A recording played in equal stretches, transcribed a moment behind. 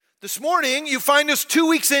This morning, you find us 2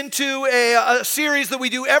 weeks into a series that we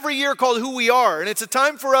do every year called Who We Are. And it's a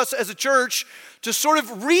time for us as a church to sort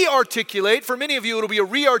of re-articulate, for many of you it'll be a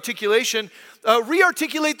re-articulate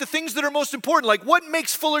the things that are most important, like what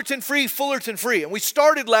makes Fullerton free. And we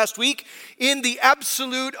started last week in the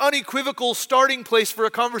absolute, unequivocal starting place for a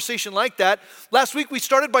conversation like that. Last week we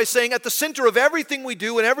started by saying at the center of everything we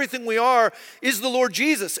do and everything we are is the Lord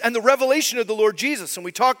Jesus and the revelation of the Lord Jesus. And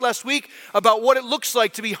we talked last week about what it looks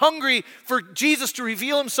like to be hungry for Jesus to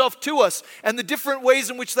reveal himself to us and the different ways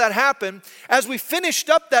in which that happened. As we finished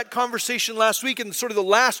up that conversation last week in sort of the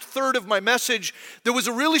last third of my message, there was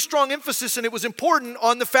a really strong emphasis, and it was important,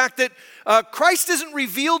 on the fact that Christ isn't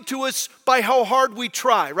revealed to us by how hard we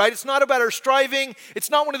try, right? It's not about our striving. It's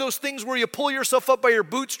not one of those things where you pull yourself up by your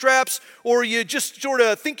bootstraps, or you just sort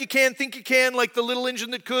of think you can, like the little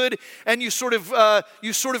engine that could, and you sort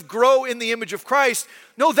of grow in the image of Christ.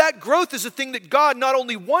 No, that growth is a thing that God not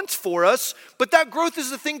only wants for us, but that growth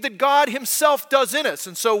is a thing that God himself does in us.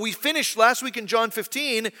 And so we finished last week in John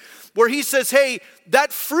 15, where he says, hey,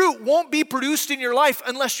 that fruit won't be produced in your life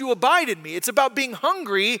unless you abide in me. It's about being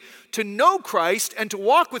hungry to know Christ and to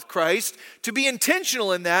walk with Christ, to be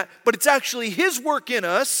intentional in that, but it's actually his work in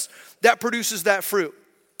us that produces that fruit.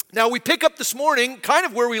 Now, we pick up this morning kind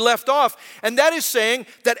of where we left off, and that is saying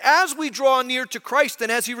that as we draw near to Christ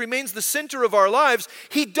and as he remains the center of our lives,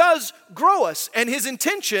 he does grow us. And his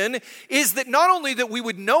intention is that not only that we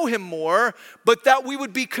would know him more, but that we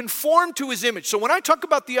would be conformed to his image. So when I talk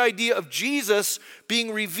about the idea of Jesus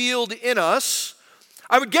being revealed in us,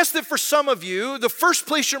 I would guess that for some of you, the first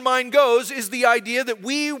place your mind goes is the idea that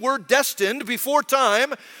we were destined before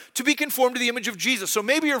time to be conformed to the image of Jesus. So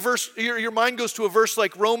maybe your mind goes to a verse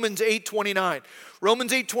like Romans 8:29.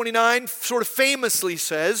 Romans 8:29 sort of famously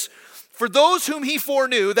says, for those whom he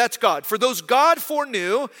foreknew, that's God, for those God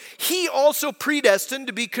foreknew, he also predestined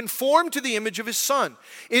to be conformed to the image of his Son,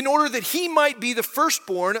 in order that he might be the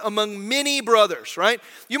firstborn among many brothers, right?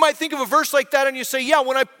 You might think of a verse like that and you say, yeah,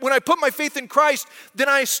 when I put my faith in Christ, then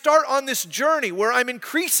I start on this journey where I'm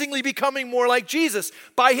increasingly becoming more like Jesus.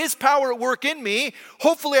 By his power at work in me,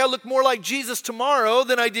 hopefully I look more like Jesus tomorrow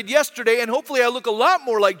than I did yesterday, and hopefully I look a lot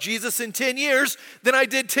more like Jesus in 10 years than I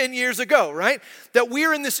did 10 years ago, right? That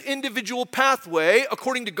we're in this individual pathway,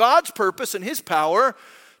 according to God's purpose and his power,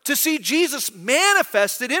 to see Jesus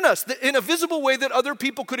manifested in us in a visible way that other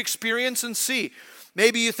people could experience and see.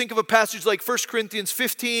 Maybe you think of a passage like 1 Corinthians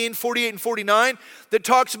 15, 48 and 49 that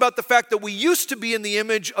talks about the fact that we used to be in the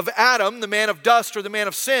image of Adam, the man of dust or the man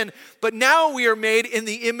of sin, but now we are made in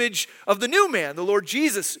the image of the new man, the Lord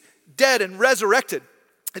Jesus, dead and resurrected.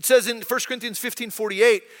 It says in 1 Corinthians 15,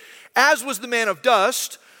 48, as was the man of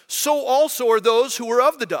dust, so also are those who are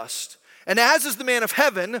of the dust. And as is the man of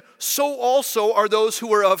heaven, so also are those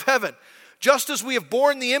who are of heaven. Just as we have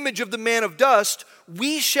borne the image of the man of dust,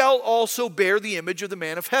 we shall also bear the image of the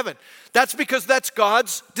man of heaven. That's because that's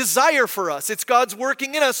God's desire for us. It's God's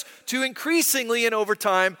working in us to increasingly and over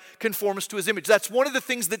time conform us to his image. That's one of the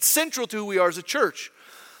things that's central to who we are as a church.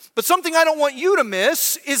 But something I don't want you to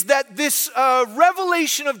miss is that this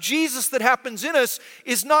revelation of Jesus that happens in us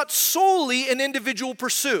is not solely an individual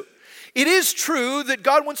pursuit. It is true that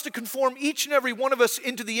God wants to conform each and every one of us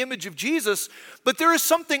into the image of Jesus, but there is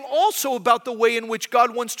something also about the way in which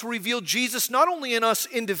God wants to reveal Jesus not only in us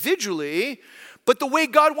individually, but the way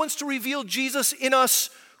God wants to reveal Jesus in us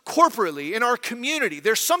corporately, in our community.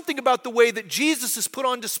 There's something about the way that Jesus is put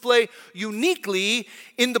on display uniquely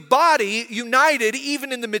in the body, united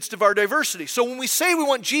even in the midst of our diversity. So when we say we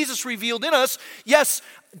want Jesus revealed in us, yes,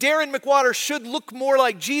 Darren McWater should look more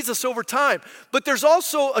like Jesus over time. But there's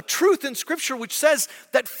also a truth in Scripture which says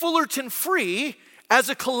that Fullerton Free, as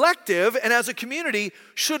a collective and as a community,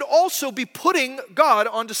 should also be putting God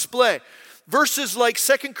on display. Verses like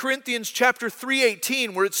 2 Corinthians chapter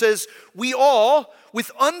 3:18, where it says, we all,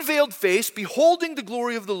 with unveiled face, beholding the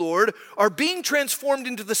glory of the Lord, are being transformed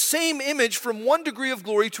into the same image from one degree of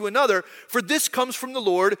glory to another, for this comes from the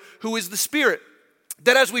Lord, who is the Spirit.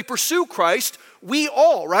 That as we pursue Christ, we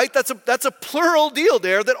all, right? That's a plural deal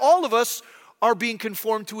there, that all of us are being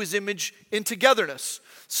conformed to his image in togetherness.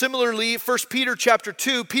 Similarly, 1 Peter chapter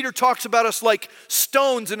 2, Peter talks about us like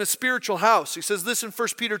stones in a spiritual house. He says this in 1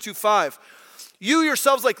 Peter 2:5. You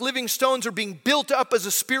yourselves, like living stones, are being built up as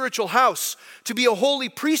a spiritual house, to be a holy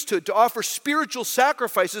priesthood, to offer spiritual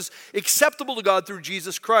sacrifices acceptable to God through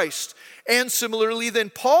Jesus Christ. And similarly, then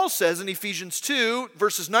Paul says in Ephesians 2,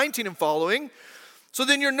 verses 19 and following, so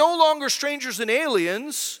then you're no longer strangers and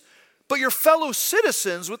aliens, but you're fellow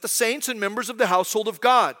citizens with the saints and members of the household of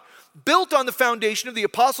God, built on the foundation of the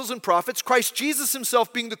apostles and prophets, Christ Jesus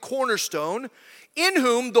himself being the cornerstone, in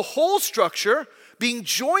whom the whole structure, being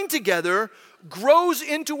joined together, grows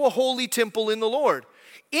into a holy temple in the Lord.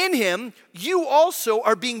 In him, you also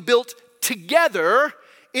are being built together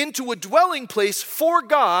into a dwelling place for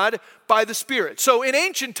God by the Spirit. So in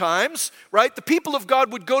ancient times, right, the people of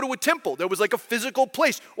God would go to a temple. There was like a physical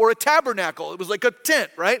place or a tabernacle. It was like a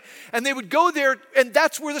tent, right? And they would go there, and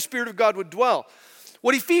that's where the Spirit of God would dwell.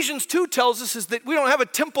 What Ephesians 2 tells us is that we don't have a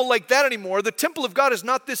temple like that anymore. The temple of God is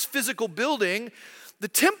not this physical building. The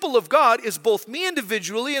temple of God is both me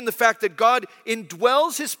individually and the fact that God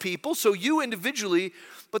indwells his people, so you individually.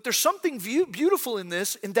 But there's something beautiful in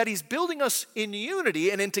this, in that he's building us in unity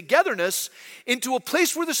and in togetherness into a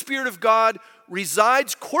place where the Spirit of God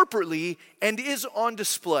resides corporately and is on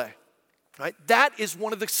display. Right? That is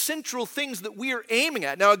one of the central things that we are aiming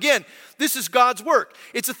at. Now again, this is God's work.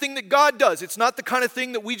 It's a thing that God does. It's not the kind of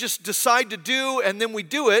thing that we just decide to do and then we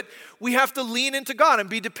do it. We have to lean into God and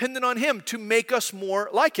be dependent on him to make us more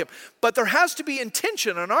like him. But there has to be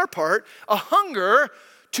intention on our part, a hunger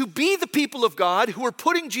to be the people of God who are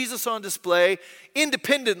putting Jesus on display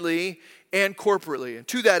independently and corporately. And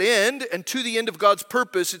to that end, and to the end of God's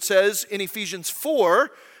purpose, it says in Ephesians 4,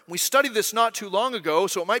 we studied this not too long ago,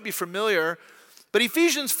 so it might be familiar, but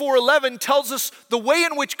Ephesians 4:11 tells us the way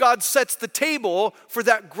in which God sets the table for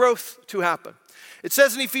that growth to happen. It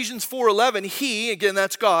says in Ephesians 4:11, he, again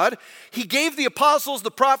that's God, he gave the apostles,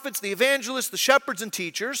 the prophets, the evangelists, the shepherds and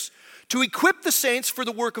teachers to equip the saints for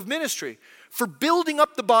the work of ministry, for building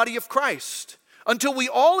up the body of Christ, until we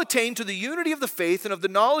all attain to the unity of the faith and of the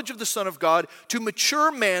knowledge of the Son of God, to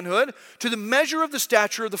mature manhood, to the measure of the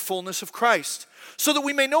stature of the fullness of Christ, so that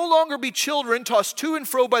we may no longer be children tossed to and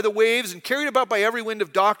fro by the waves and carried about by every wind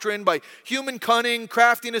of doctrine, by human cunning,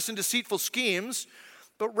 craftiness, and deceitful schemes,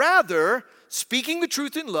 but rather, speaking the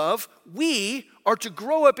truth in love, we are to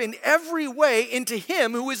grow up in every way into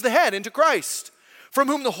him who is the head, into Christ, from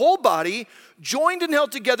whom the whole body, joined and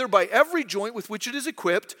held together by every joint with which it is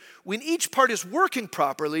equipped, when each part is working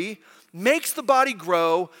properly, makes the body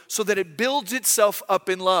grow so that it builds itself up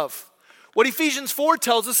in love. What Ephesians 4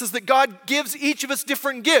 tells us is that God gives each of us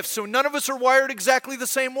different gifts, so none of us are wired exactly the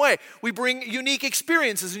same way. We bring unique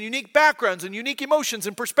experiences and unique backgrounds and unique emotions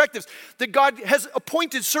and perspectives, that God has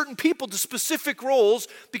appointed certain people to specific roles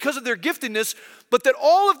because of their giftedness, but that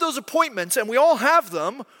all of those appointments, and we all have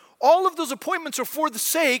them, all of those appointments are for the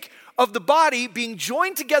sake of the body being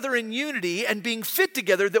joined together in unity and being fit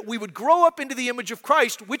together, that we would grow up into the image of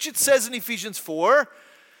Christ, which it says in Ephesians 4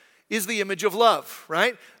 is the image of love,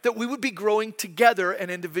 right? That we would be growing together and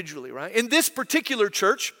individually, right? In this particular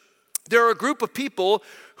church, there are a group of people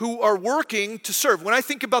who are working to serve. When I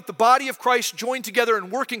think about the body of Christ joined together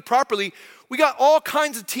and working properly, we got all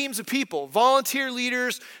kinds of teams of people, volunteer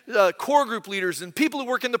leaders, core group leaders, and people who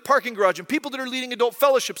work in the parking garage, and people that are leading adult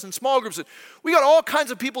fellowships and small groups. And we got all kinds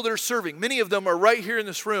of people that are serving. Many of them are right here in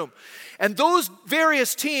this room. And those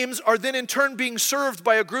various teams are then in turn being served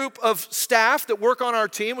by a group of staff that work on our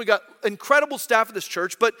team. We got incredible staff at this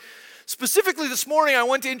church, but specifically this morning, I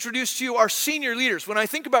want to introduce to you our senior leaders. When I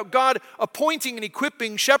think about God appointing and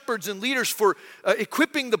equipping shepherds and leaders for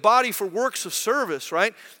equipping the body for works of service,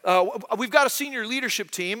 right? We've got a senior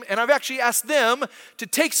leadership team, and I've actually asked them to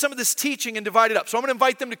take some of this teaching and divide it up. So I'm going to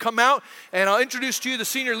invite them to come out, and I'll introduce to you the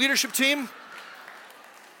senior leadership team.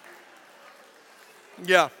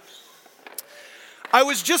 Yeah. I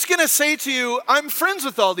was just going to say to you, I'm friends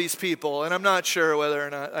with all these people, and I'm not sure whether or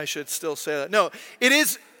not I should still say that. No, it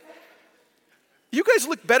is... You guys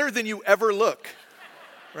look better than you ever look,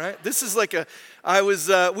 right? This is like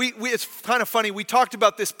it's kind of funny. We talked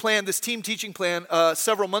about this plan, this team teaching plan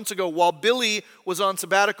several months ago while Billy was on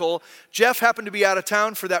sabbatical. Jeff happened to be out of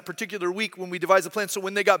town for that particular week when we devised the plan. So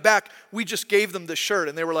when they got back, we just gave them this shirt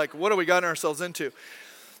and they were like, what have we gotten ourselves into?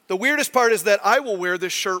 The weirdest part is that I will wear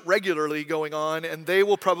this shirt regularly going on, and they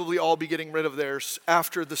will probably all be getting rid of theirs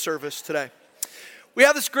after the service today. We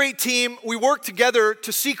have this great team. We work together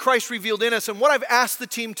to see Christ revealed in us. And what I've asked the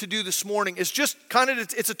team to do this morning is just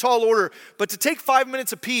it's a tall order, but to take 5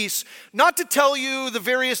 minutes apiece, not to tell you the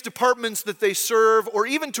various departments that they serve or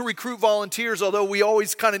even to recruit volunteers, although we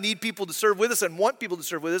always kind of need people to serve with us and want people to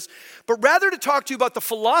serve with us, but rather to talk to you about the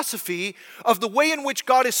philosophy of the way in which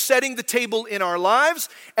God is setting the table in our lives,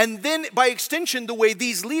 and then by extension, the way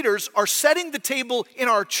these leaders are setting the table in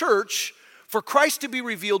our church for Christ to be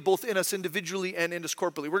revealed both in us individually and in us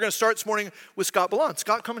corporately. We're going to start this morning with Scott Ballon.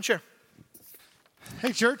 Scott, come and share.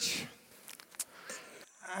 Hey, church.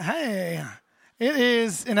 Hey. It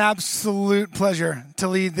is an absolute pleasure to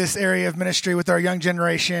lead this area of ministry with our young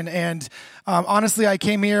generation. And honestly, I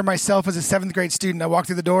came here myself as a 7th grade student. I walked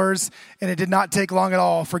through the doors, and it did not take long at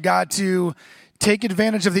all for God to take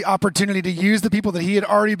advantage of the opportunity to use the people that he had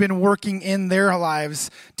already been working in their lives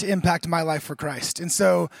to impact my life for Christ. And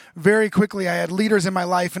so very quickly I had leaders in my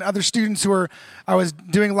life and other students who I was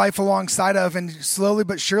doing life alongside of, and slowly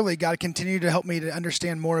but surely God continued to help me to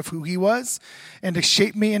understand more of who he was and to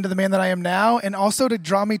shape me into the man that I am now, and also to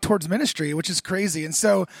draw me towards ministry, which is crazy. And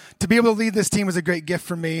so to be able to lead this team was a great gift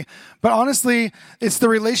for me. But honestly, it's the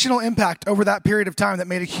relational impact over that period of time that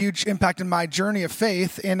made a huge impact in my journey of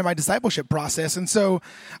faith and in my discipleship process. And so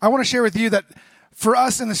I want to share with you that for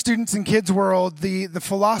us in the students and kids world, the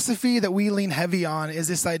philosophy that we lean heavy on is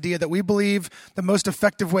this idea that we believe the most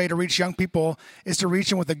effective way to reach young people is to reach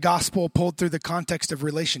them with the gospel pulled through the context of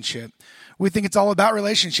relationship. We think it's all about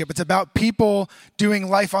relationship. It's about people doing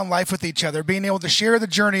life on life with each other, being able to share the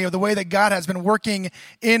journey of the way that God has been working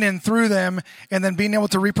in and through them, and then being able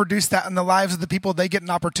to reproduce that in the lives of the people they get an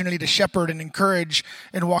opportunity to shepherd and encourage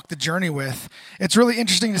and walk the journey with. It's really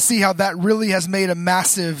interesting to see how that really has made a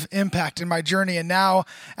massive impact in my journey. And now,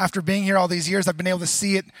 after being here all these years, I've been able to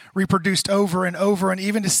see it reproduced over and over, and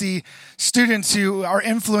even to see students who are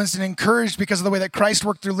influenced and encouraged because of the way that Christ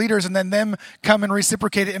worked through leaders, and then them come and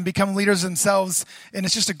reciprocate it and become leaders themselves. And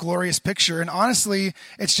it's just a glorious picture. And honestly,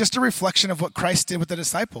 it's just a reflection of what Christ did with the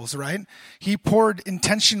disciples, right? He poured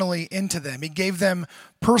intentionally into them. He gave them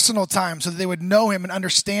personal time so that they would know him and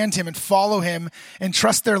understand him and follow him and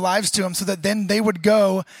trust their lives to him, so that then they would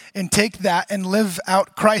go and take that and live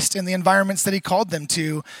out Christ in the environments that he called them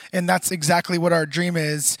to. And that's exactly what our dream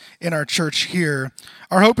is in our church here.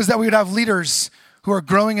 Our hope is that we would have leaders who are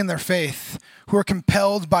growing in their faith, who are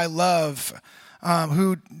compelled by love,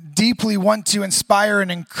 who deeply want to inspire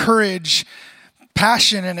and encourage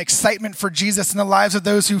passion and excitement for Jesus in the lives of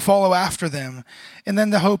those who follow after them. And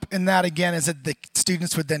then the hope in that, again, is that the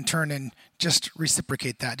students would then turn and just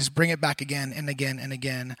reciprocate that, just bring it back again and again and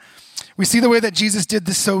again. We see the way that Jesus did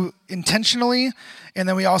this so intentionally, and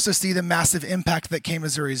then we also see the massive impact that came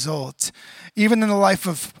as a result. Even in the life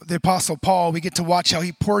of the Apostle Paul, we get to watch how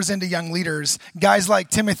he pours into young leaders, guys like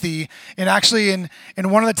Timothy. And actually, in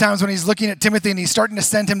one of the times when he's looking at Timothy and he's starting to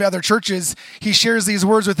send him to other churches, he shares these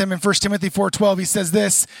words with him in 1 Timothy 4:12. He says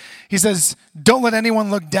this, he says, "Don't let anyone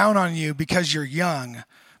look down on you because you're young,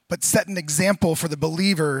 but set an example for the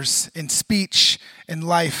believers in speech, in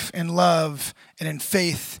life, in love, and in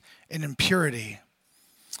faith, and in purity."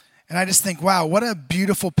 And I just think, wow, what a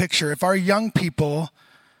beautiful picture. If our young people,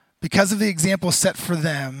 because of the example set for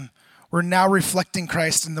them, were now reflecting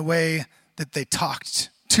Christ in the way that they talked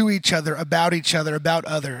to each other, about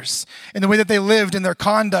others, in the way that they lived, in their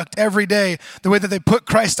conduct every day, the way that they put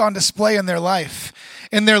Christ on display in their life,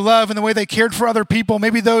 in their love, in the way they cared for other people,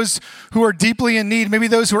 maybe those who are deeply in need, maybe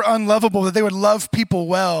those who are unlovable, that they would love people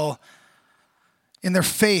well, in their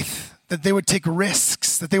faith, that they would take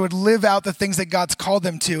risks, that they would live out the things that God's called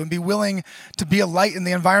them to and be willing to be a light in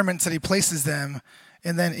the environments that he places them,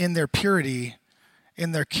 and then in their purity,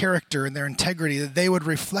 in their character, in their integrity, that they would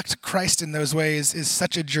reflect Christ in those ways is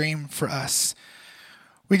such a dream for us.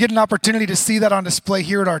 We get an opportunity to see that on display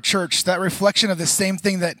here at our church, that reflection of the same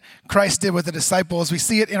thing that Christ did with the disciples. We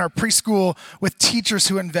see it in our preschool with teachers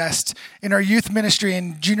who invest, in our youth ministry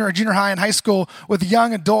in junior high and high school with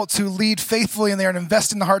young adults who lead faithfully in there and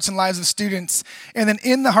invest in the hearts and lives of students. And then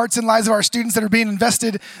in the hearts and lives of our students that are being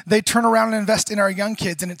invested, they turn around and invest in our young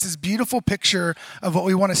kids. And it's this beautiful picture of what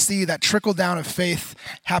we want to see, that trickle down of faith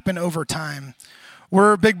happen over time.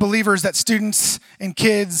 We're big believers that students and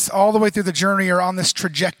kids all the way through the journey are on this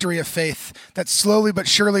trajectory of faith, that slowly but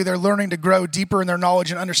surely they're learning to grow deeper in their knowledge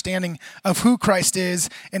and understanding of who Christ is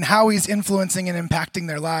and how he's influencing and impacting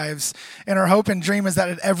their lives. And our hope and dream is that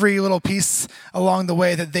at every little piece along the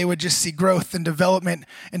way that they would just see growth and development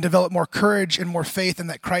and develop more courage and more faith, and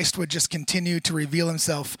that Christ would just continue to reveal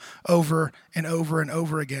himself over and over and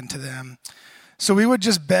over again to them. So we would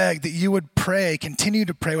just beg that you would pray, continue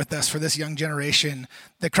to pray with us for this young generation,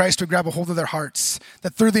 that Christ would grab a hold of their hearts,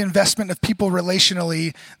 that through the investment of people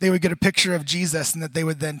relationally, they would get a picture of Jesus, and that they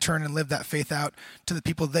would then turn and live that faith out to the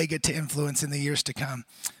people they get to influence in the years to come.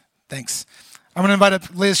 Thanks. I'm going to invite up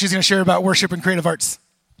Liz. She's going to share about worship and creative arts.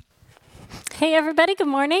 Hey, everybody. Good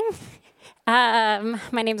morning. My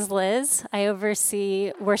name is Liz. I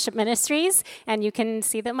oversee worship ministries, and you can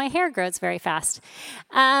see that my hair grows very fast.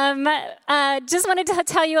 Just wanted to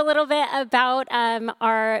tell you a little bit about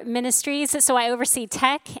our ministries. So I oversee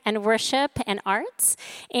tech and worship and arts.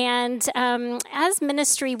 And as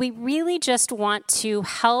ministry, we really just want to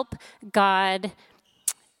help God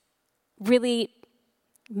really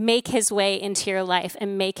make his way into your life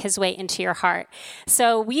and make his way into your heart.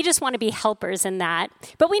 So we just want to be helpers in that.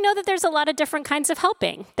 But we know that there's a lot of different kinds of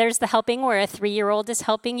helping. There's the helping where a 3-year-old is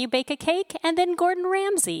helping you bake a cake, and then Gordon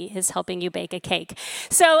Ramsay is helping you bake a cake.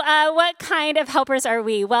 So what kind of helpers are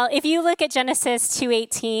we? Well, if you look at Genesis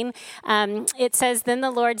 2:18, it says, "Then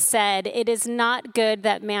the Lord said, 'It is not good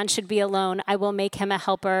that man should be alone. I will make him a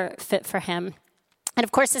helper fit for him.'" And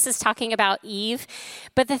of course, this is talking about Eve.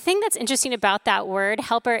 But the thing that's interesting about that word,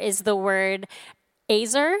 helper, is the word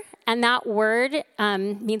azer. And that word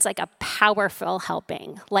means like a powerful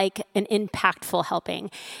helping, like an impactful helping.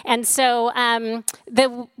 And so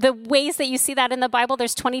the ways that you see that in the Bible,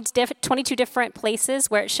 there's 22 different places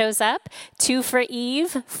where it shows up. 2 for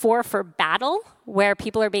Eve, 4 for battle, where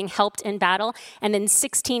people are being helped in battle. And then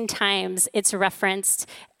 16 times it's referenced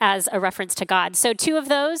as a reference to God. So 2 of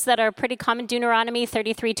those that are pretty common, Deuteronomy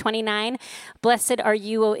 33:29. "Blessed are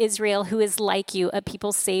you, O Israel, who is like you, a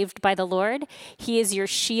people saved by the Lord. He is your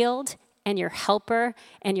shield and your helper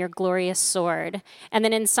and your glorious sword." And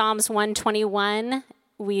then in Psalms 121,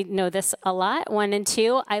 we know this a lot, 1 and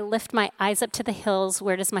 2. "I lift my eyes up to the hills.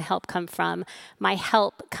 Where does my help come from? My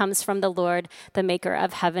help comes from the Lord, the maker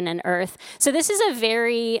of heaven and earth." So this is a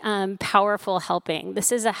very powerful helping.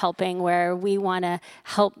 This is a helping where we want to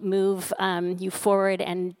help move you forward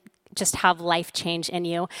and just have life change in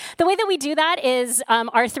you. The way that we do that is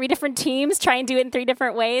our 3 different teams try and do it in 3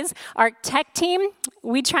 different ways. Our tech team,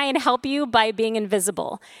 we try and help you by being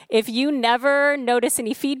invisible. If you never notice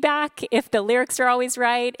any feedback, if the lyrics are always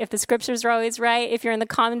right, if the scriptures are always right, if you're in the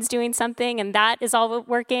Commons doing something and that is all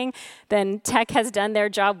working, then tech has done their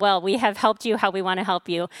job well. We have helped you how we want to help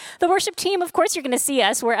you. The worship team, of course, you're going to see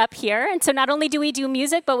us. We're up here. And so not only do we do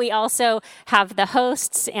music, but we also have the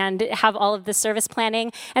hosts and have all of the service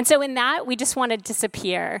planning. And so in that, we just want to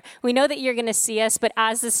disappear. We know that you're going to see us, but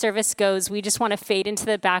as the service goes, we just want to fade into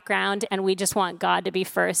the background, and we just want God to be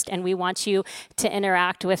first, and we want you to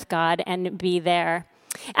interact with God and be there.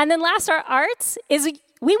 And then last, our arts is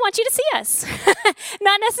we want you to see us.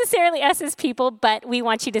 Not necessarily us as people, but we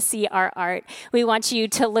want you to see our art. We want you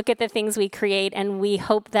to look at the things we create, and we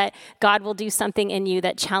hope that God will do something in you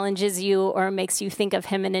that challenges you or makes you think of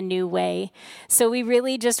him in a new way. So we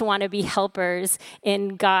really just want to be helpers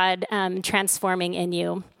in God transforming in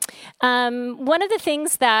you. One of the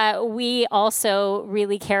things that we also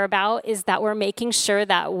really care about is that we're making sure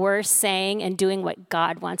that we're saying and doing what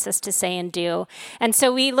God wants us to say and do. And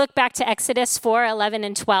so we look back to Exodus 4:11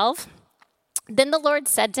 and 12. "Then the Lord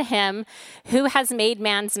said to him, 'Who has made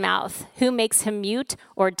man's mouth? Who makes him mute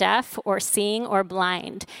or deaf or seeing or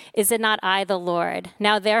blind? Is it not I, the Lord?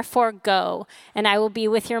 Now therefore go, and I will be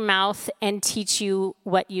with your mouth and teach you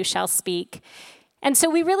what you shall speak.'" And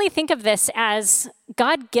so we really think of this as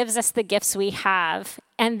God gives us the gifts we have,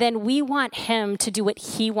 and then we want him to do what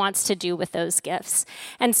he wants to do with those gifts.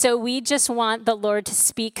 And so we just want the Lord to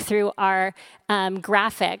speak through our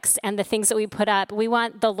graphics and the things that we put up. We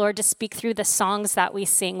want the Lord to speak through the songs that we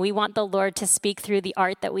sing. We want the Lord to speak through the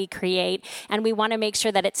art that we create, and we want to make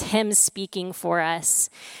sure that it's him speaking for us.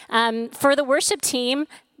 For the worship team,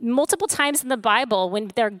 multiple times in the Bible,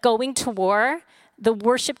 when they're going to war, the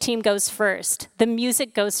worship team goes first, the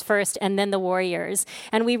music goes first, and then the warriors.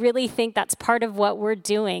 And we really think that's part of what we're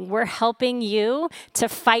doing. We're helping you to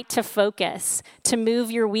fight to focus, to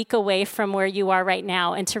move your week away from where you are right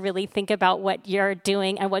now, and to really think about what you're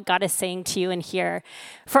doing and what God is saying to you in here.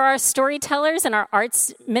 For our storytellers and our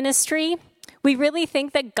arts ministry, we really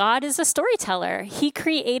think that God is a storyteller. He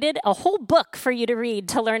created a whole book for you to read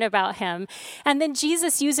to learn about him. And then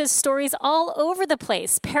Jesus uses stories all over the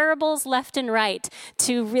place, parables left and right,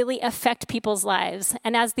 to really affect people's lives.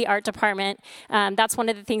 And as the art department, that's one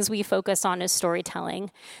of the things we focus on is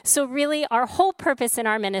storytelling. So really, our whole purpose in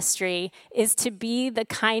our ministry is to be the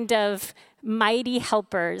kind of mighty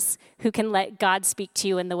helpers who can let God speak to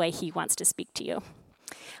you in the way he wants to speak to you.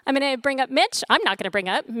 I'm going to bring up Mitch. I'm not going to bring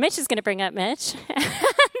up. Mitch is going to bring up Mitch.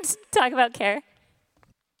 Talk about care.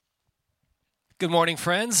 Good morning,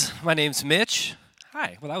 friends. My name's Mitch.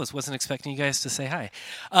 Hi. Well, I wasn't expecting you guys to say hi.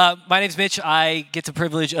 My name's Mitch. I get the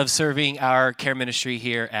privilege of serving our care ministry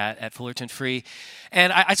here at Fullerton Free.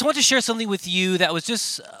 And I just want to share something with you that was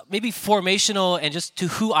just maybe formational and just to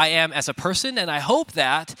who I am as a person. And I hope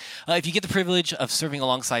that if you get the privilege of serving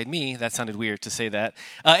alongside me, that sounded weird to say that,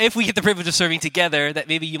 if we get the privilege of serving together, that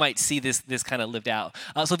maybe you might see this kind of lived out.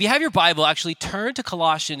 So if you have your Bible, actually turn to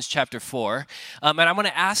Colossians chapter 4. And I'm going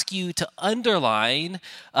to ask you to underline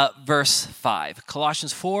verse 5.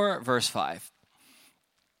 Colossians 4, verse 5.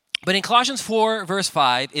 But in Colossians 4, verse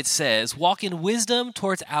 5, it says, "Walk in wisdom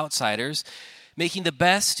towards outsiders, making the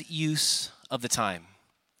best use of the time."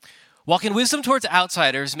 Walk in wisdom towards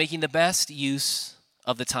outsiders, making the best use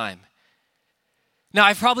of the time. Now,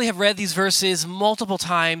 I probably have read these verses multiple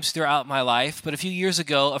times throughout my life, but a few years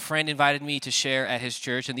ago, a friend invited me to share at his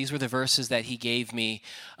church, and these were the verses that he gave me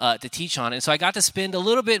to teach on. And so I got to spend a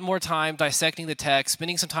little bit more time dissecting the text,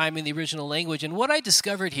 spending some time in the original language. And what I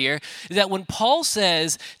discovered here is that when Paul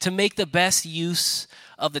says to make the best use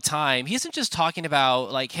of the time, he isn't just talking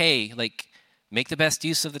about like, hey, like, make the best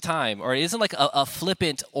use of the time. Or it isn't like a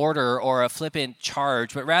flippant order or a flippant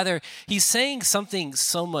charge, but rather he's saying something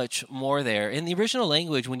so much more there. In the original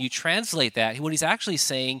language, when you translate that, what he's actually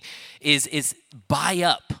saying is buy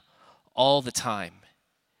up all the time.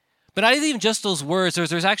 But not even just those words,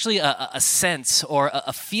 there's actually a sense or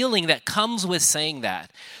a feeling that comes with saying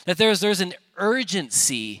that there's an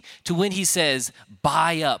urgency to when he says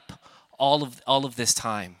buy up all of this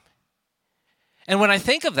time. And when I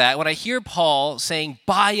think of that, when I hear Paul saying,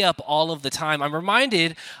 buy up all of the time, I'm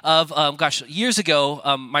reminded of, years ago,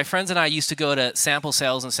 my friends and I used to go to sample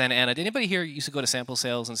sales in Santa Ana. Did anybody here used to go to sample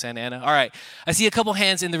sales in Santa Ana? All right. I see a couple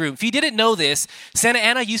hands in the room. If you didn't know this, Santa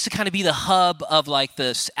Ana used to kind of be the hub of like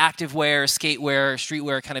the activewear, skatewear,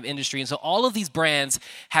 streetwear kind of industry. And so all of these brands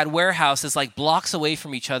had warehouses like blocks away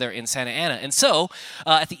from each other in Santa Ana. And so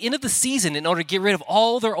at the end of the season, in order to get rid of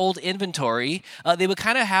all their old inventory, they would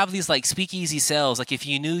kind of have these like speakeasy sales. Like if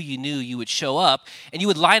you knew, you would show up and you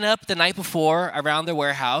would line up the night before around their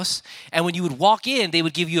warehouse. And when you would walk in, they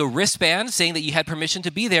would give you a wristband saying that you had permission to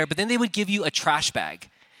be there, but then they would give you a trash bag.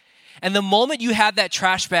 And the moment you had that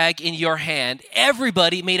trash bag in your hand,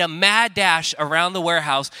 everybody made a mad dash around the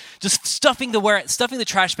warehouse, just stuffing the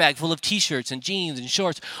trash bag full of t-shirts and jeans and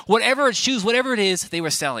shorts, shoes, whatever it is they were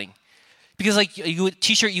selling. Because like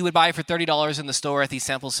t-shirt you would buy for $30 in the store, at these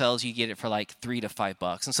sample sales you get it for like $3 to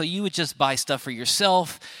 $5. And so you would just buy stuff for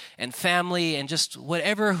yourself and family and just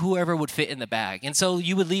whoever would fit in the bag. And so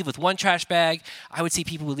you would leave with one trash bag. I would see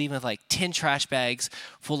people would leave with like 10 trash bags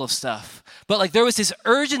full of stuff. But like there was this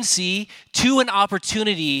urgency to an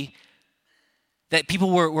opportunity that people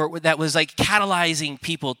that was like catalyzing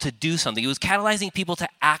people to do something. It was catalyzing people to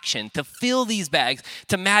action, to fill these bags,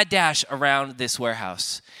 to mad dash around this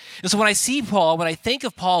warehouse. And so when I think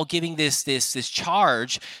of Paul giving this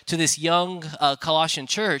charge to this young Colossian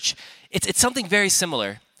church, it's something very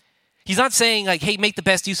similar. He's not saying like, hey, make the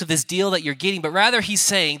best use of this deal that you're getting, but rather he's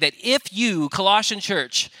saying that if you, Colossian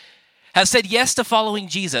church, have said yes to following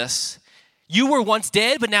Jesus, you were once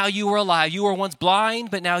dead, but now you are alive. You were once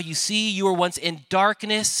blind, but now you see. You were once in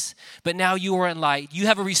darkness, but now you are in light. You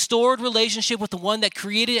have a restored relationship with the one that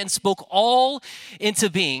created and spoke all into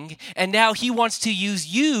being, and now he wants to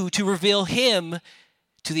use you to reveal him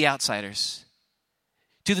to the outsiders,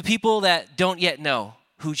 to the people that don't yet know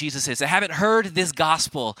who Jesus is, that haven't heard this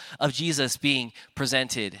gospel of Jesus being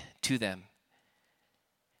presented to them.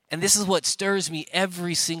 And this is what stirs me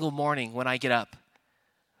every single morning when I get up.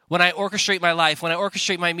 When I orchestrate my life, when I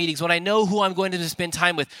orchestrate my meetings, when I know who I'm going to spend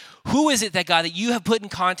time with, who is it that God that you have put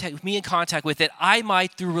me in contact with, that I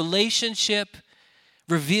might through relationship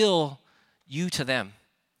reveal you to them,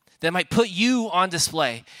 that might put you on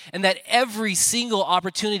display, and that every single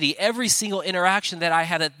opportunity, every single interaction that I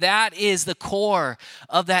had, that is the core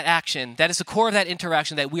of that action, that is the core of that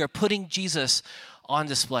interaction, that we are putting Jesus on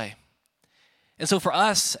display. And so for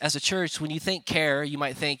us as a church, when you think care, you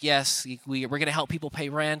might think, yes, we're going to help people pay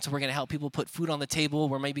rent. We're going to help people put food on the table.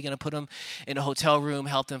 We're maybe going to put them in a hotel room,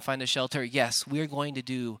 help them find a shelter. Yes, we're going to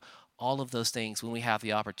do all of those things when we have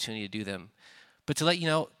the opportunity to do them. But to let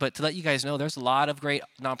you guys know, there's a lot of great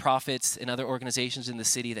nonprofits and other organizations in the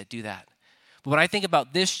city that do that. But when I think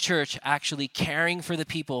about this church actually caring for the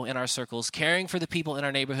people in our circles, caring for the people in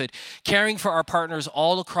our neighborhood, caring for our partners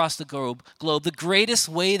all across the globe, the greatest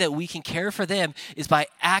way that we can care for them is by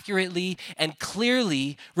accurately and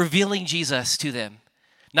clearly revealing Jesus to them.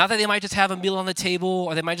 Not that they might just have a meal on the table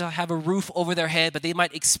or they might just have a roof over their head, but they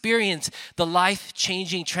might experience the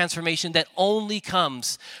life-changing transformation that only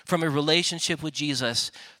comes from a relationship with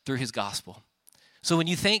Jesus through his gospel. So when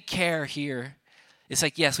you think care here, it's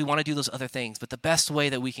like, yes, we want to do those other things, but the best way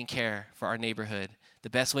that we can care for our neighborhood, the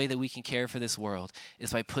best way that we can care for this world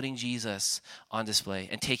is by putting Jesus on display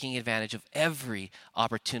and taking advantage of every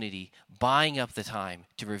opportunity, buying up the time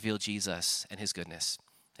to reveal Jesus and his goodness.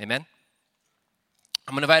 Amen?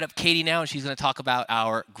 I'm going to invite up Katie now, and she's going to talk about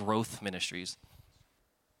our growth ministries.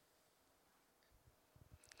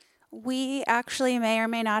 We actually may or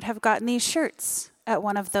may not have gotten these shirts at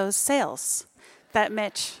one of those sales that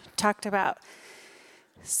Mitch talked about.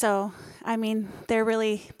 So, I mean, they're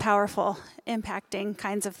really powerful, impacting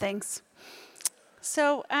kinds of things.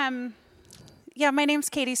 So, my name's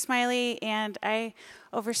Katie Smiley, and I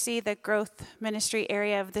oversee the growth ministry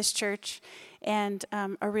area of this church, and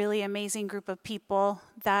a really amazing group of people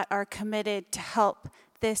that are committed to help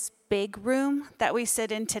this big room that we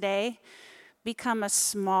sit in today become a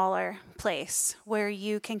smaller place where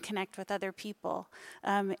you can connect with other people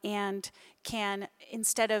and can,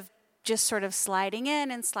 instead of just sort of sliding in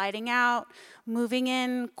and sliding out, moving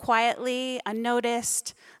in quietly,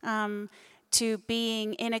 unnoticed, to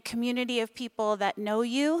being in a community of people that know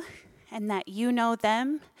you and that you know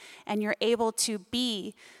them, and you're able to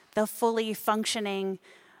be the fully functioning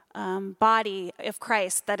body of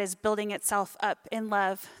Christ that is building itself up in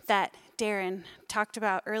love that Darren talked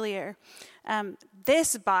about earlier.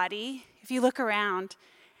 This body, if you look around,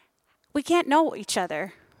 we can't know each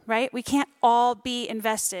other, right? We can't all be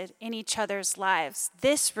invested in each other's lives.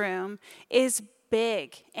 This room is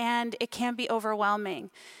big, and it can be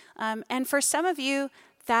overwhelming. And for some of you,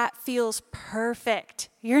 that feels perfect.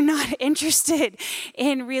 You're not interested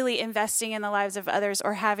in really investing in the lives of others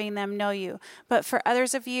or having them know you. But for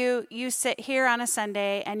others of you, you sit here on a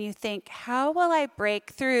Sunday and you think, how will I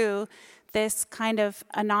break through this kind of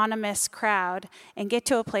anonymous crowd and get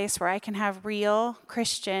to a place where I can have real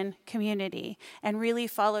Christian community and really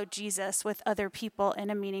follow Jesus with other people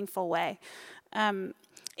in a meaningful way?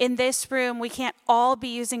 In this room, we can't all be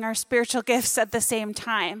using our spiritual gifts at the same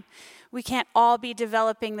time. We can't all be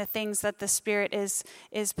developing the things that the Spirit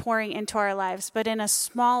is pouring into our lives. But in a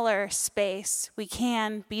smaller space, we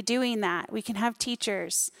can be doing that. We can have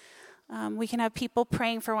teachers. We can have people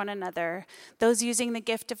praying for one another. Those using the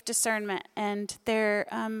gift of discernment and their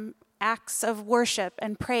acts of worship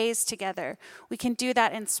and praise together. We can do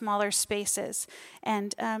that in smaller spaces.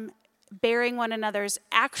 And bearing one another's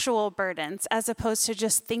actual burdens as opposed to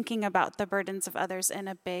just thinking about the burdens of others in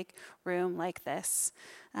a big room like this.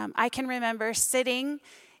 I can remember sitting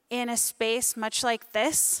in a space much like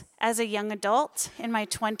this as a young adult in my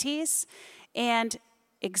 20s, and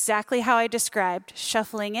exactly how I described,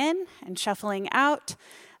 shuffling in and shuffling out.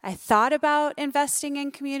 I thought about investing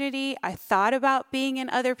in community. I thought about being in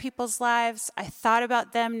other people's lives. I thought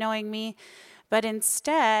about them knowing me. But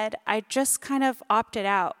instead, I just kind of opted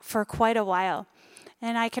out for quite a while.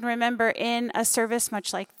 And I can remember in a service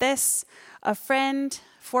much like this, a friend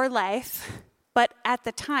for life, but at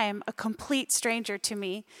the time, a complete stranger to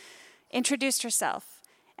me, introduced herself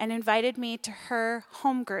and invited me to her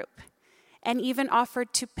home group and even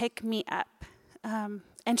offered to pick me up.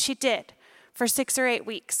 And she did for 6 or 8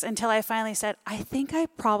 weeks until I finally said, I think I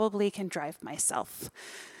probably can drive myself.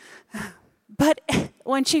 But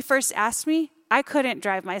when she first asked me, I couldn't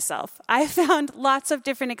drive myself. I found lots of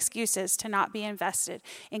different excuses to not be invested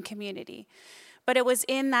in community. But it was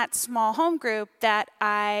in that small home group that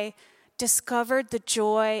I discovered the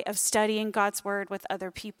joy of studying God's word with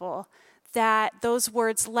other people, that those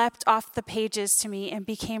words leapt off the pages to me and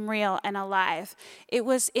became real and alive. It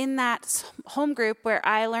was in that home group where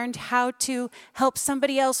I learned how to help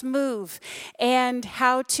somebody else move, and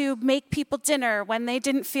how to make people dinner when they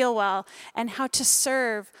didn't feel well, and how to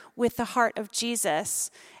serve with the heart of Jesus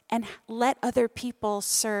and let other people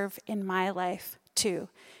serve in my life too.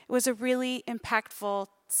 It was a really impactful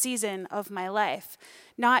season of my life,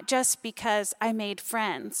 not just because I made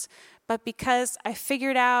friends, but because I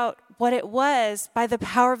figured out what it was by the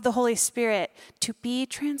power of the Holy Spirit to be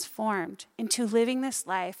transformed into living this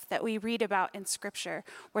life that we read about in Scripture,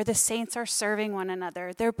 where the saints are serving one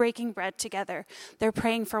another, they're breaking bread together, they're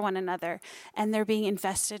praying for one another, and they're being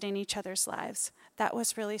invested in each other's lives. That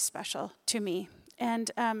was really special to me.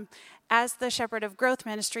 And as the shepherd of growth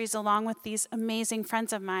ministries, along with these amazing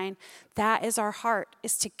friends of mine, that is our heart,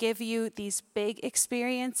 is to give you these big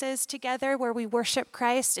experiences together where we worship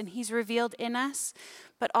Christ and he's revealed in us,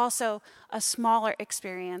 but also a smaller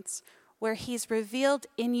experience where he's revealed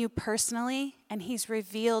in you personally and he's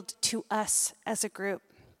revealed to us as a group.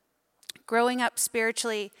 Growing up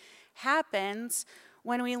spiritually happens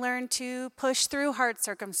when we learn to push through hard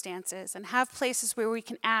circumstances and have places where we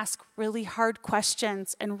can ask really hard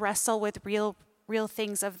questions and wrestle with real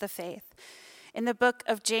things of the faith. In the book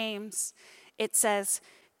of James, it says,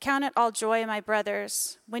 "Count it all joy, my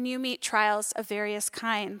brothers, when you meet trials of various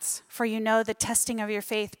kinds, for you know the testing of your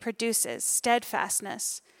faith produces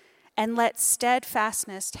steadfastness. And let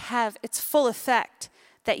steadfastness have its full effect,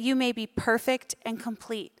 that you may be perfect and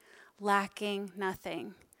complete, lacking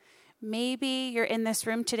nothing." Maybe you're in this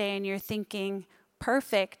room today and you're thinking,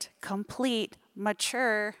 perfect, complete,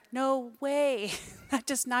 mature. No way. That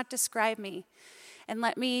does not describe me. And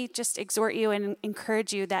let me just exhort you and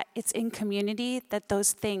encourage you that it's in community that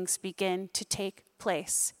those things begin to take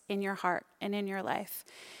place in your heart and in your life.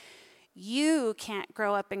 You can't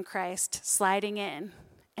grow up in Christ sliding in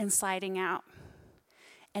and sliding out.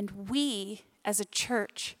 And we, as a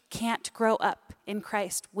church, can't grow up in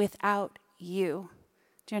Christ without you.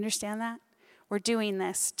 Do you understand that? We're doing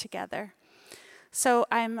this together. So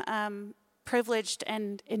I'm privileged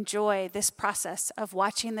and enjoy this process of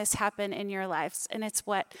watching this happen in your lives. And it's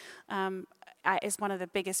what is one of the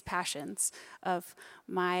biggest passions of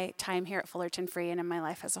my time here at Fullerton Free and in my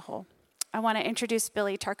life as a whole. I want to introduce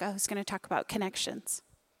Billy Tarka, who's going to talk about connections.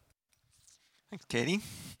 Thanks, Katie.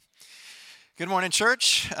 Good morning,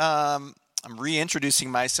 church. I'm reintroducing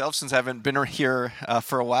myself since I haven't been here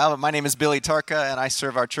for a while. But my name is Billy Tarka, and I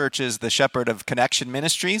serve our church as the shepherd of Connection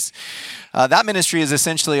Ministries. That ministry is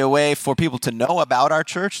essentially a way for people to know about our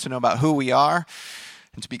church, to know about who we are,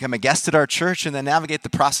 and to become a guest at our church, and then navigate the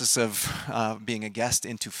process of being a guest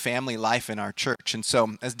into family life in our church. And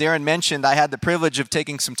so, as Darren mentioned, I had the privilege of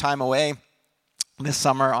taking some time away this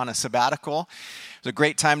summer on a sabbatical. It was a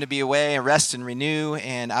great time to be away and rest and renew.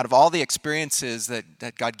 And out of all the experiences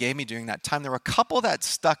that God gave me during that time, there were a couple that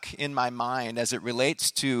stuck in my mind as it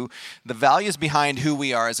relates to the values behind who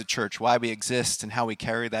we are as a church, why we exist, and how we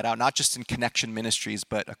carry that out, not just in Connection Ministries,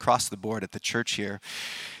 but across the board at the church here.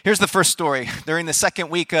 Here's the first story. During the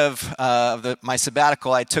second week of my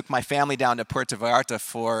sabbatical, I took my family down to Puerto Vallarta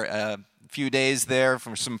for few days there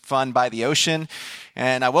for some fun by the ocean.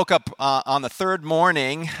 And I woke up on the third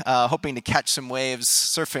morning hoping to catch some waves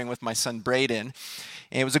surfing with my son Braden.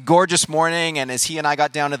 And it was a gorgeous morning, and as he and I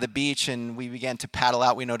got down to the beach and we began to paddle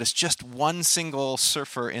out, we noticed just one single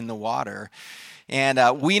surfer in the water.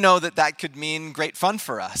 And we know that could mean great fun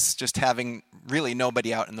for us, just having really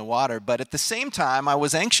nobody out in the water. But at the same time, I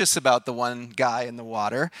was anxious about the one guy in the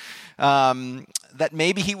water, that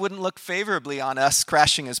maybe he wouldn't look favorably on us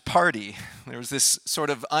crashing his party. There was this sort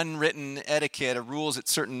of unwritten etiquette or rules at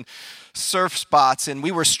certain surf spots, and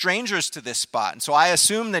we were strangers to this spot. And so I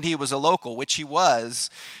assumed that he was a local, which he was,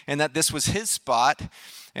 and that this was his spot,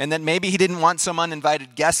 and that maybe he didn't want some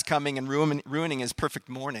uninvited guest coming and ruining his perfect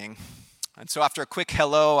morning. And so after a quick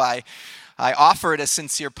hello, I offered a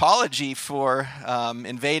sincere apology for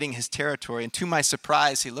invading his territory. And to my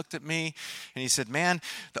surprise, he looked at me and he said, "Man,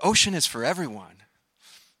 the ocean is for everyone."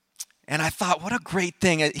 And I thought, what a great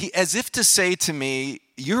thing. As if to say to me,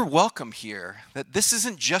 you're welcome here. That this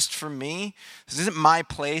isn't just for me. This isn't my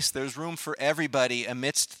place. There's room for everybody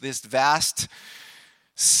amidst this vast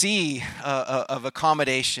sea of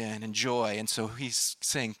accommodation and joy. And so he's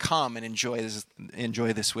saying, come and enjoy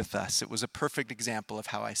this with us. It was a perfect example of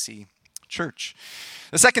how I see church.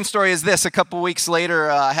 The second story is this. A couple weeks later,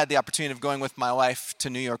 I had the opportunity of going with my wife to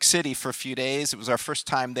New York City for a few days. It was our first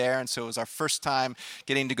time there, and so it was our first time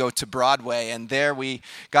getting to go to Broadway. And there we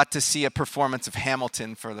got to see a performance of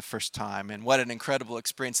Hamilton for the first time. And what an incredible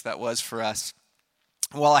experience that was for us.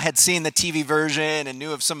 While I had seen the TV version and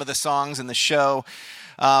knew of some of the songs in the show,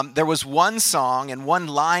 there was one song and one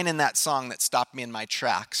line in that song that stopped me in my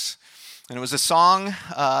tracks. And it was a song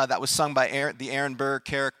that was sung by the Aaron Burr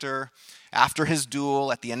character after his duel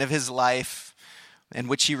at the end of his life, in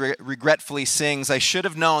which he regretfully sings, "I should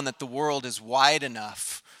have known that the world is wide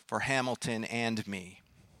enough for Hamilton and me."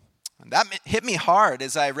 And that hit me hard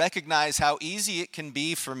as I recognize how easy it can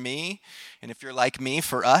be for me, and if you're like me,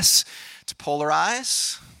 for us to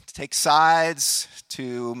polarize, to take sides,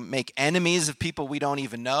 to make enemies of people we don't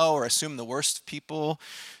even know or assume the worst of people,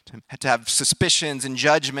 to have suspicions and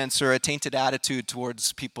judgments or a tainted attitude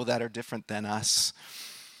towards people that are different than us.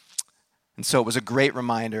 And so it was a great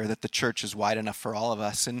reminder that the church is wide enough for all of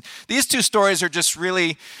us. And these two stories are just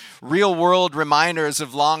really real-world reminders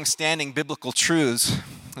of long-standing biblical truths.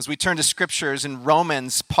 As we turn to scriptures in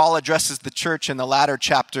Romans, Paul addresses the church in the latter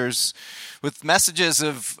chapters with messages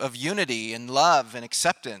of unity and love and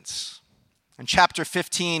acceptance. In chapter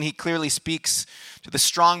 15, he clearly speaks to the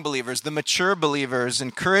strong believers, the mature believers,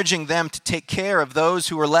 encouraging them to take care of those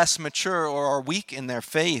who are less mature or are weak in their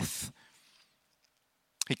faith.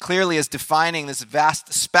 He clearly is defining this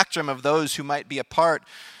vast spectrum of those who might be a part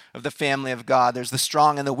of the family of God. There's the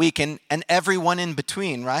strong and the weak and everyone in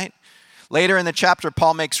between, right? Later in the chapter,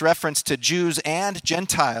 Paul makes reference to Jews and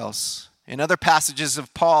Gentiles. In other passages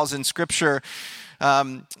of Paul's in Scripture,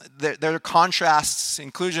 there are contrasts,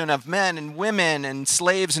 inclusion of men and women and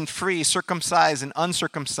slaves and free, circumcised and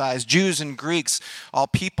uncircumcised, Jews and Greeks, all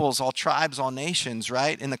peoples, all tribes, all nations,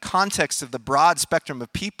 right? In the context of the broad spectrum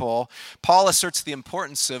of people, Paul asserts the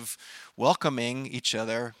importance of welcoming each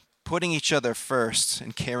other, putting each other first,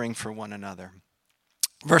 and caring for one another.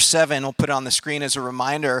 Verse 7, we'll put it on the screen as a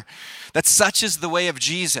reminder that such is the way of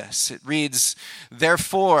Jesus. It reads,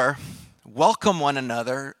 "Therefore, welcome one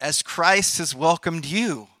another as Christ has welcomed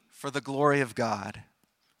you for the glory of God.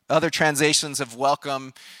 Other translations of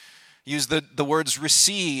welcome use the words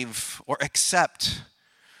receive or accept.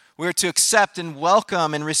 We're to accept and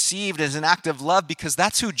welcome and receive as an act of love because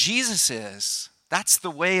that's who Jesus is. That's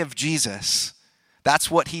the way of Jesus.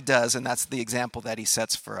 That's what he does, and that's the example that he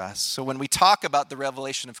sets for us. So when we talk about the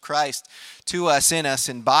revelation of Christ to us, in us,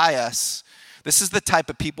 and by us, this is the type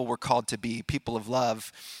of people we're called to be, people of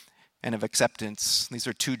love and of acceptance. These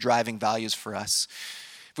are two driving values for us.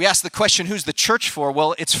 If we ask the question, who's the church for?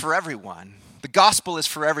 Well, it's for everyone. The gospel is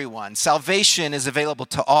for everyone. Salvation is available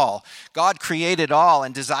to all. God created all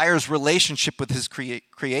and desires relationship with his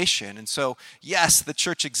creation. And so, yes, the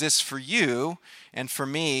church exists for you and for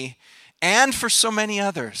me and for so many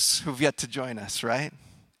others who've yet to join us, right?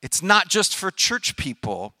 It's not just for church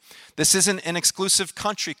people. This isn't an exclusive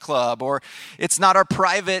country club, or it's not our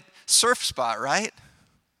private surf spot, right?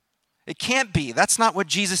 It can't be. That's not what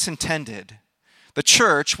Jesus intended. The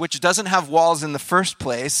church, which doesn't have walls in the first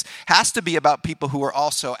place, has to be about people who are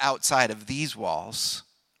also outside of these walls,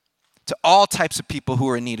 to all types of people who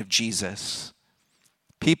are in need of Jesus.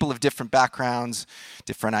 People of different backgrounds,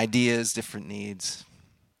 different ideas, different needs.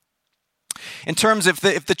 In terms of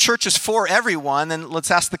if the church is for everyone, then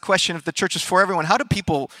let's ask the question, if the church is for everyone, how do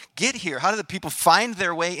people get here? How do the people find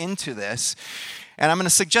their way into this? And I'm going to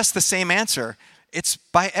suggest the same answer. It's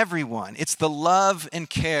by everyone. It's the love and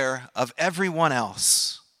care of everyone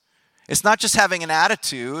else. It's not just having an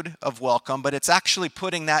attitude of welcome, but it's actually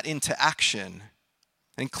putting that into action.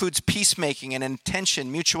 It includes peacemaking and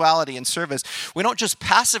intention, mutuality, and service. We don't just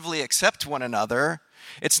passively accept one another.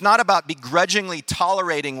 It's not about begrudgingly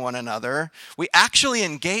tolerating one another. We actually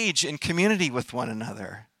engage in community with one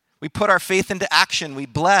another. We put our faith into action. We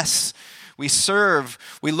bless. We serve.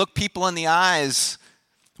 We look people in the eyes.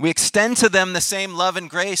 We extend to them the same love and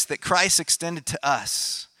grace that Christ extended to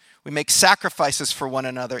us. We make sacrifices for one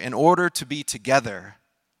another in order to be together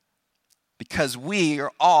because we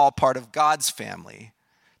are all part of God's family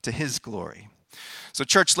to his glory. So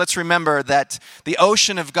church, let's remember that the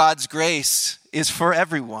ocean of God's grace is for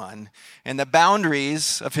everyone, and the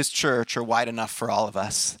boundaries of his church are wide enough for all of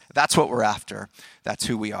us. That's what we're after. That's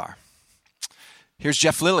who we are. Here's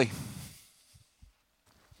Jeff Lilly.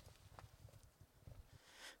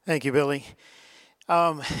 Thank you, Billy.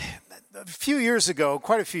 Quite a few years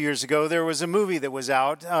ago, there was a movie that was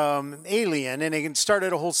out, Alien, and it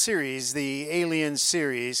started a whole series, the Alien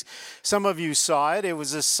series. Some of you saw it. It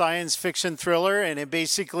was a science fiction thriller, and it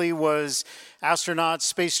basically was astronauts,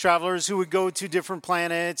 space travelers who would go to different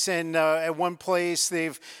planets, and at one place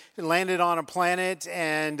they've landed on a planet,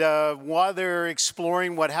 and while they're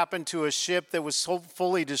exploring what happened to a ship that was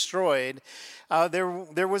fully destroyed,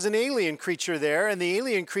 there was an alien creature there, and the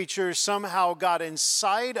alien creature somehow got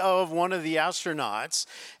inside of one of the astronauts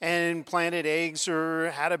and planted eggs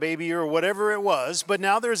or had a baby or whatever it was. But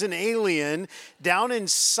now there's an alien down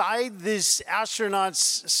inside this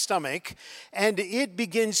astronaut's stomach, and it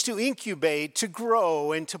begins to incubate, to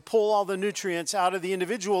grow, and to pull all the nutrients out of the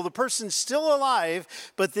individual. The person's still alive,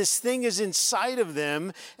 but this thing is inside of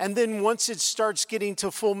them, and then once it starts getting to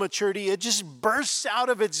full maturity, it just bursts out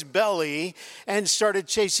of its belly and started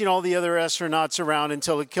chasing all the other astronauts around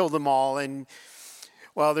until it killed them all. And,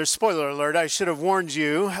 well, there's spoiler alert. I should have warned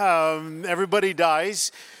you. Everybody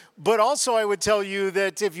dies. But also I would tell you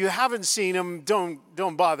that if you haven't seen them,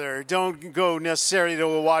 don't bother. Don't go necessarily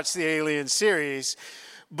to watch the Alien series.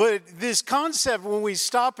 But this concept, when we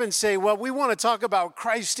stop and say, well, we want to talk about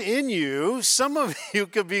Christ in you, some of you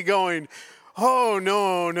could be going, oh,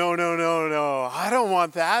 no. I don't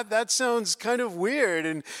want that. That sounds kind of weird,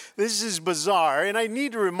 and this is bizarre. And I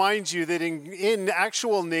need to remind you that in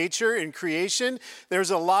actual nature, in creation,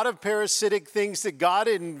 there's a lot of parasitic things that God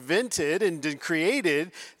invented and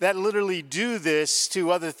created that literally do this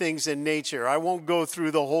to other things in nature. I won't go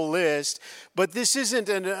through the whole list, but this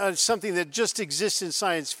isn't something that just exists in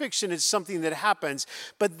science fiction. It's something that happens.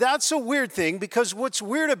 But that's a weird thing, because what's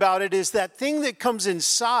weird about it is that thing that comes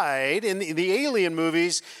inside in the Alien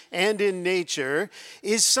movies and in nature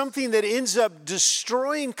is something that ends up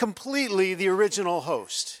destroying completely the original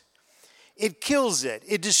host. It kills it.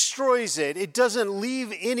 It destroys it. It doesn't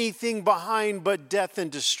leave anything behind but death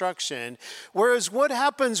and destruction. Whereas what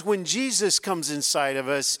happens when Jesus comes inside of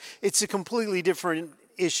us, it's a completely different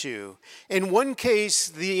issue. In one case,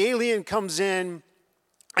 the alien comes in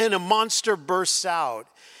and a monster bursts out.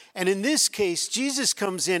 And in this case, Jesus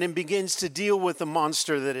comes in and begins to deal with the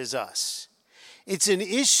monster that is us. It's an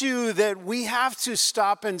issue that we have to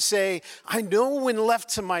stop and say, I know when left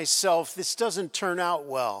to myself, this doesn't turn out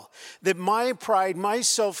well. That my pride, my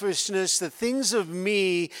selfishness, the things of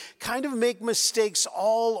me kind of make mistakes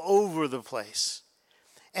all over the place.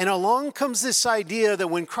 And along comes this idea that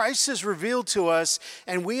when Christ is revealed to us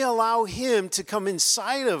and we allow him to come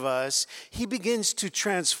inside of us, he begins to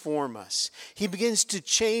transform us. He begins to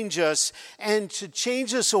change us and to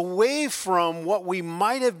change us away from what we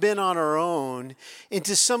might have been on our own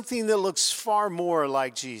into something that looks far more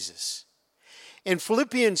like Jesus. In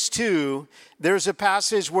Philippians 2, there's a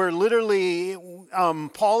passage where literally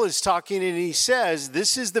Paul is talking and he says,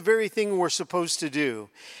 this is the very thing we're supposed to do.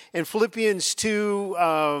 In Philippians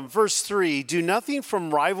 2, verse 3, do nothing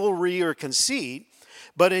from rivalry or conceit,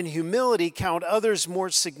 but in humility count others more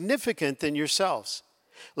significant than yourselves.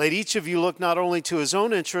 Let each of you look not only to his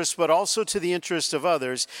own interest, but also to the interest of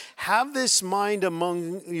others. Have this mind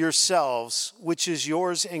among yourselves, which is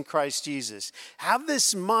yours in Christ Jesus. Have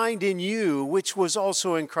this mind in you, which was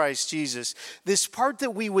also in Christ Jesus. This part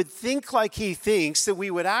that we would think like he thinks, that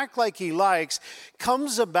we would act like he likes,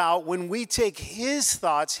 comes about when we take his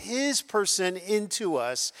thoughts, his person into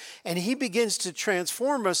us, and he begins to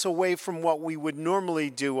transform us away from what we would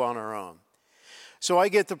normally do on our own. So I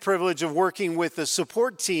get the privilege of working with the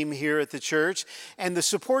support team here at the church, and the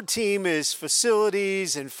support team is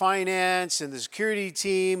facilities and finance and the security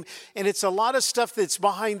team, and it's a lot of stuff that's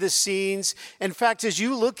behind the scenes. In fact, as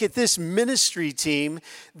you look at this ministry team,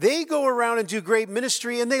 they go around and do great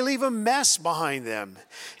ministry, and they leave a mess behind them.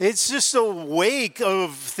 It's just a wake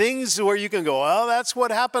of things where you can go, well, that's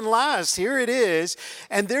what happened last. Here it is.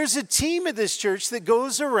 And there's a team at this church that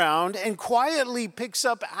goes around and quietly picks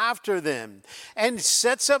up after them and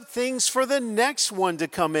sets up things for the next one to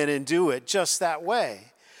come in and do it just that way.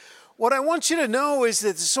 What I want you to know is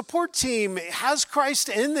that the support team has Christ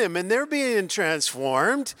in them and they're being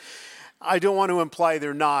transformed. I don't want to imply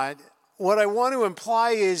they're not. What I want to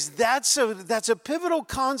imply is that's a pivotal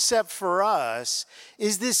concept for us,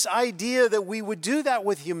 is this idea that we would do that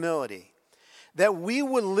with humility. That we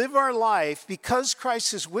would live our life because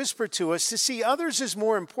Christ has whispered to us to see others as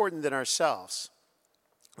more important than ourselves.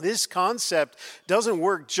 This concept doesn't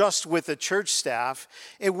work just with the church staff.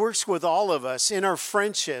 It works with all of us in our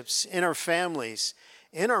friendships, in our families,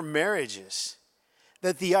 in our marriages.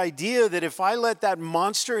 That the idea that if I let that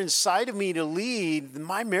monster inside of me to lead,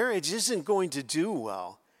 my marriage isn't going to do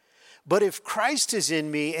well. But if Christ is in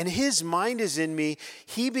me and his mind is in me,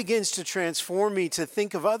 he begins to transform me to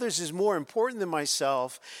think of others as more important than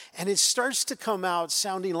myself. And it starts to come out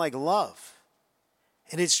sounding like love.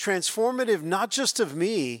 And it's transformative not just of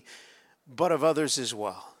me, but of others as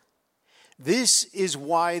well. This is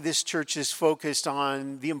why this church is focused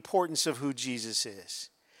on the importance of who Jesus is.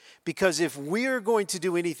 Because if we are going to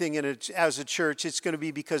do anything as a church, it's going to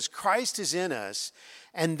be because Christ is in us,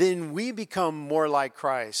 and then we become more like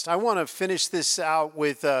Christ. I want to finish this out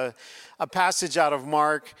with a passage out of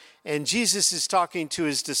Mark, and Jesus is talking to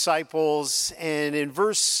his disciples, and in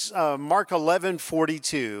Mark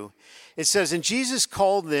 11:42, it says, and Jesus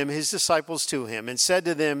called them, his disciples, to him and said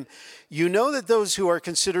to them, you know that those who are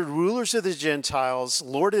considered rulers of the Gentiles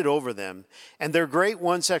lord it over them, and their great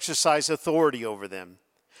ones exercise authority over them.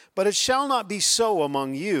 But it shall not be so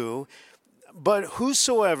among you, but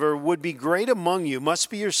whosoever would be great among you must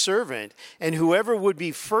be your servant, and whoever would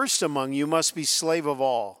be first among you must be slave of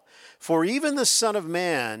all. For even the Son of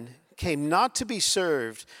Man came not to be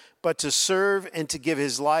served, but to serve and to give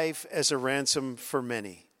his life as a ransom for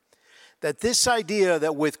many. That this idea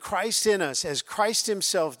that with Christ in us, as Christ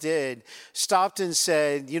himself did, stopped and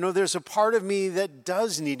said, you know, there's a part of me that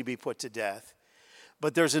does need to be put to death.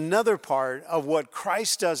 But there's another part of what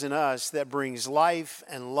Christ does in us that brings life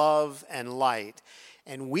and love and light.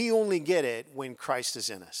 And we only get it when Christ is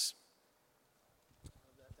in us.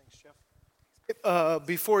 Thanks, Jeff.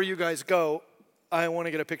 Before you guys go, I want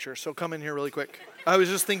to get a picture, so come in here really quick. I was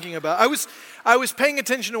just thinking about, I was paying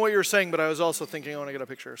attention to what you were saying, but I was also thinking I want to get a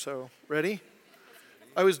picture. So, ready?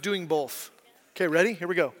 I was doing both. Okay, ready? Here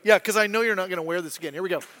we go. Yeah, because I know you're not going to wear this again. Here we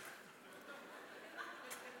go.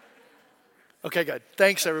 Okay, good.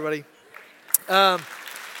 Thanks, everybody.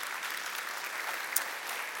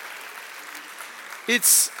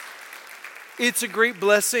 It's a great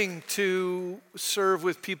blessing to serve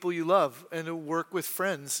with people you love and to work with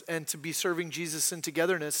friends and to be serving Jesus in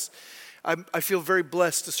togetherness. I feel very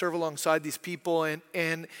blessed to serve alongside these people.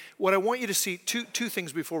 And what I want you to see, two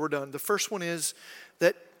things before we're done. The first one is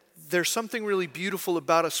that there's something really beautiful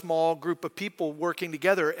about a small group of people working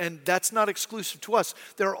together, and that's not exclusive to us.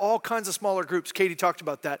 There are all kinds of smaller groups. Katie talked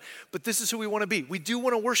about that, but this is who we want to be. We do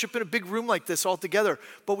want to worship in a big room like this all together,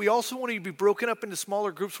 but we also want to be broken up into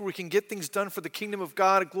smaller groups where we can get things done for the kingdom of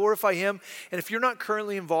God, glorify him. And if you're not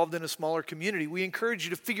currently involved in a smaller community, we encourage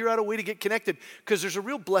you to figure out a way to get connected, because there's a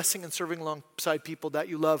real blessing in serving alongside people that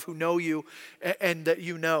you love, who know you, and that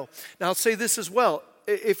you know. Now, I'll say this as well.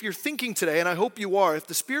 if you're thinking today, and I hope you are, if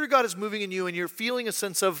the Spirit of God is moving in you and you're feeling a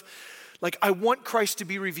sense of, like, I want Christ to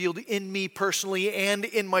be revealed in me personally and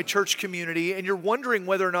in my church community, and you're wondering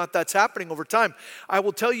whether or not that's happening over time, I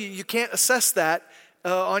will tell you, you can't assess that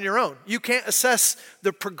on your own. You can't assess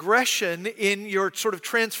the progression in your sort of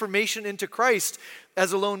transformation into Christ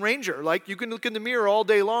as a Lone Ranger. Like, you can look in the mirror all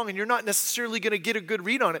day long and you're not necessarily going to get a good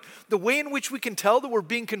read on it. The way in which we can tell that we're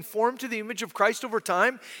being conformed to the image of Christ over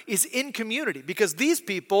time is in community, because these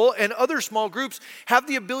people and other small groups have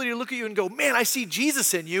the ability to look at you and go, man, I see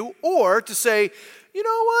Jesus in you, or to say, you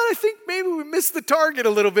know what, I think maybe we missed the target a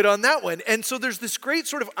little bit on that one. And so there's this great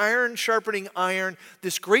sort of iron sharpening iron,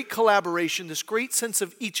 this great collaboration, this great sense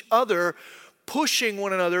of each other pushing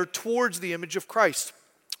one another towards the image of Christ.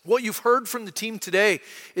 What you've heard from the team today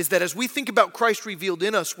is that as we think about Christ revealed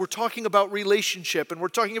in us, we're talking about relationship, and we're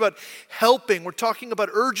talking about helping, we're talking about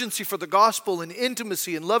urgency for the gospel and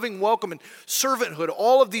intimacy and loving welcome and servanthood,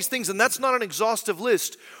 all of these things, and that's not an exhaustive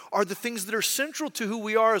list, are the things that are central to who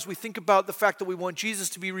we are as we think about the fact that we want Jesus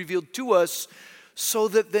to be revealed to us so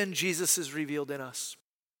that then Jesus is revealed in us.